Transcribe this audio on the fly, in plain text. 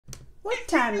What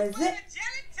time is it?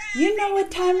 You know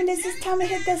what time it is. It's time to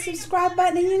hit that subscribe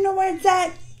button, and you know where it's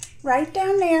at. Right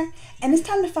down there. And it's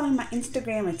time to follow my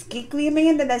Instagram. It's Geekly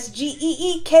Amanda. That's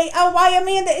Geekly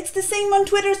Amanda. It's the same on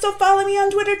Twitter, so follow me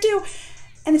on Twitter too.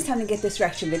 And it's time to get this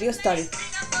reaction video started.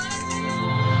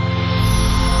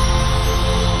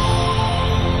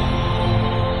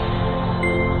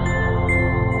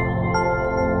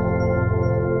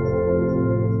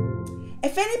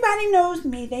 If anybody knows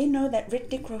me, they know that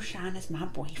Hrithik Roshan is my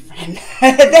boyfriend.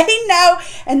 They know,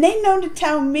 and they know to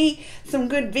tell me some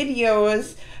good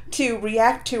videos to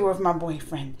react to of my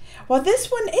boyfriend. Well,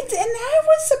 this one, and I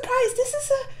was surprised. This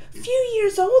is a few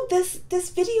years old, this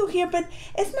video here, but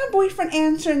it's my boyfriend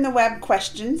answering the web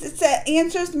questions. It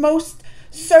answers most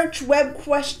search web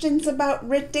questions about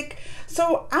Hrithik.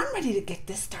 So I'm ready to get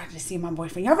this started to see my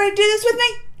boyfriend. Y'all ready to do this with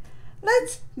me?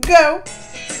 Let's go.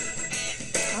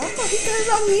 Oh, he got his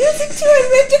own music to it,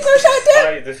 Hrithik Roshan.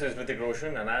 Hi, this is Hrithik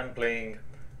Roshan and I'm playing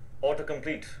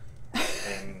autocomplete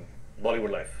in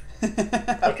Bollywood life.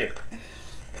 Okay,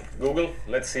 Google,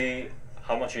 let's see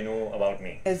how much you know about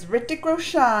me. Is Hrithik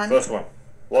Roshan. First one,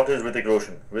 what is Hrithik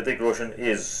Roshan? Hrithik Roshan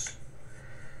is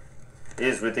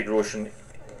Hrithik Roshan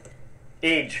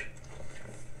age?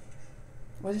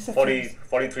 What is it?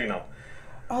 43 now.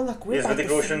 Oh look, we're is Hrithik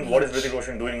Roshan, what is Hrithik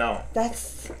Roshan doing now?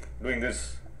 That's... Doing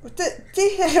this. This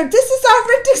is all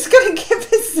Hrithik's gonna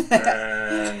give us.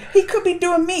 And he could be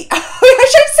doing me. Oh, I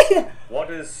should say that.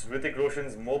 What is Hrithik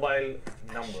Roshan's mobile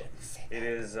number? It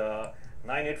is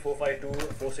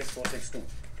 98452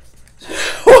 Say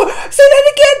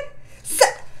that again.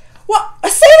 Say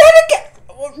that again.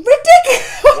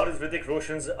 Hrithik. What is Hrithik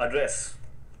Roshan's address?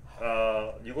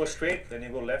 You go straight, then you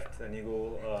go left, then you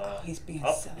go he's being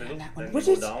up silly little, on that one. then What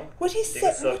you is, go down. what he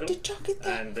said? What did y'all get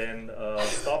that? And then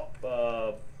stop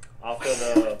after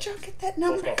the Did y'all get that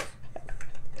number? post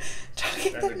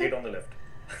office. And the gate on the left.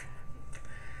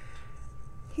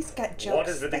 He's got jokes. What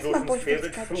is Hrithik That's my Roshan's boyfriend's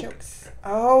favorite got fruit? jokes.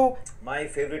 Oh. My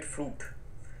favorite fruit.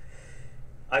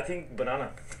 I think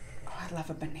banana. Oh, I love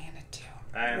a banana too.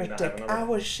 And Hrithik, I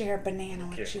will share a banana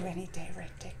with you any day,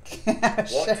 Hrithik.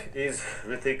 What is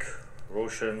Hrithik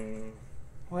Roshan?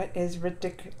 What is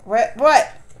Hrithik? What?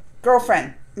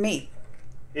 Girlfriend. Me.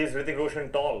 Is Hrithik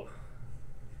Roshan tall?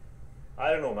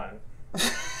 I don't know, man.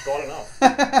 Tall enough.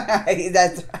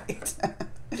 That's right.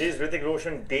 Is Hrithik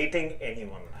Roshan dating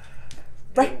anyone?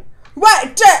 Right.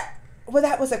 What? Well,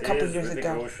 that was a couple Is years Hrithik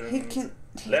ago. Roshan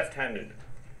left-handed?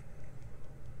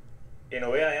 In a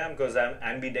way, I am because I'm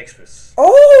ambidextrous.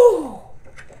 Oh,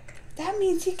 that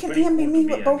means he can Pretty hand cool me to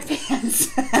be with both hands.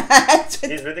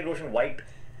 Is Hrithik Roshan white?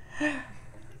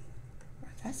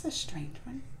 That's a strange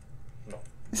one. No.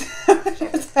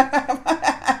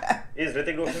 Is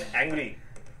Hrithik Roshan angry?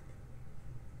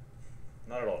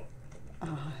 Not at all.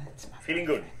 Oh, that's my Feeling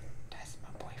boyfriend. good. That's my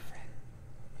boyfriend.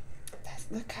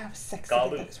 Look how sexy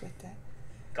Kabul. he looks with that.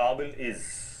 Kabul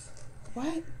is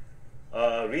What?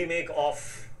 a remake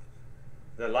of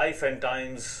the life and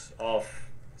times of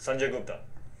Sanjay Gupta.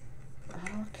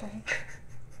 Oh, okay.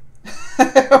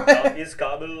 Is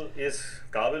Kabul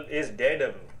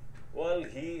Daredevil? Well,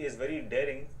 he is very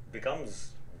daring,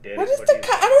 becomes daring. What is the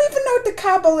I don't even know what the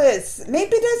Kabul is.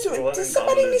 Maybe that's Rohan what. and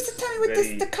Somebody Kabul needs to is tell me what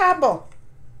very- the Kabul.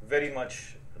 Very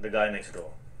much the guy next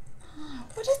door.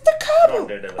 What is the Kabul? Not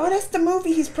Daredevil. Oh, that's the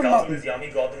movie he's Kabul promoting. is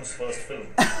Yami Gautam's first film.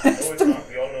 No, it's not.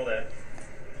 We all know that.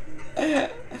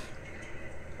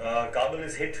 Kabul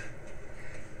is hit.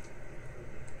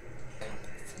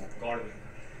 God,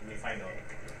 we'll find out.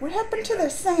 What happened to the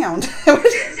sound?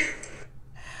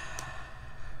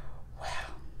 Well,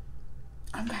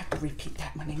 I'm gonna have to repeat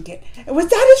that one and get. Was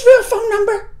that his real phone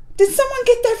number? Did someone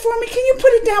get that for me? Can you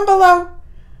put it down below?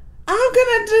 I'm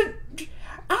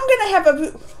gonna have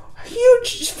a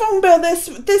huge phone bill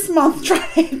this month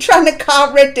trying to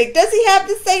call Hrithik. Does he have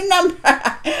the same number?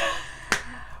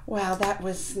 Well, that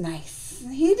was nice.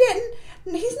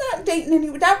 He's not dating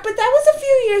anyone, but that was a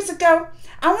few years ago.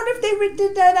 I wonder if they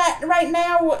did that right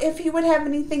now, if he would have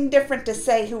anything different to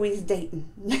say who he's dating.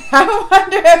 I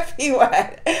wonder if he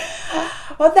would.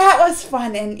 Well, that was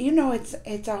fun, and you know,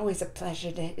 it's always a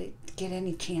pleasure to get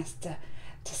any chance to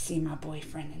see my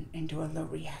boyfriend and do a little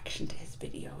reaction to his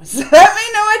videos. Let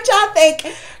me know what y'all think.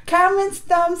 Comments,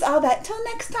 thumbs, all that. Till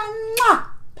next time. Mwah!